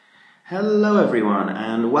Hello everyone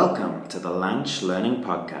and welcome to the Lanch Learning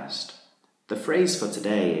Podcast. The phrase for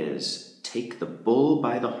today is take the bull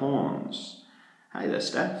by the horns. Hi there,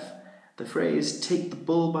 Steph. The phrase take the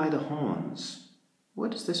bull by the horns. Where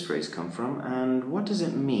does this phrase come from and what does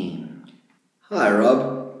it mean? Hi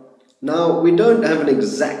Rob. Now, we don't have an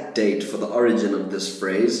exact date for the origin of this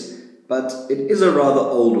phrase, but it is a rather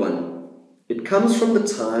old one. It comes from the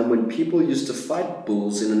time when people used to fight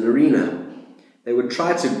bulls in an arena. They would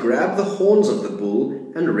try to grab the horns of the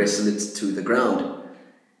bull and wrestle it to the ground.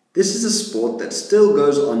 This is a sport that still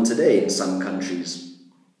goes on today in some countries.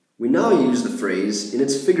 We now use the phrase in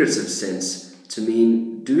its figurative sense to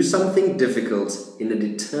mean do something difficult in a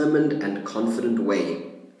determined and confident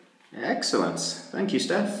way. Excellent. Thank you,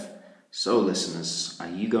 Steph. So listeners, are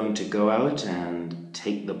you going to go out and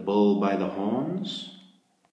take the bull by the horns?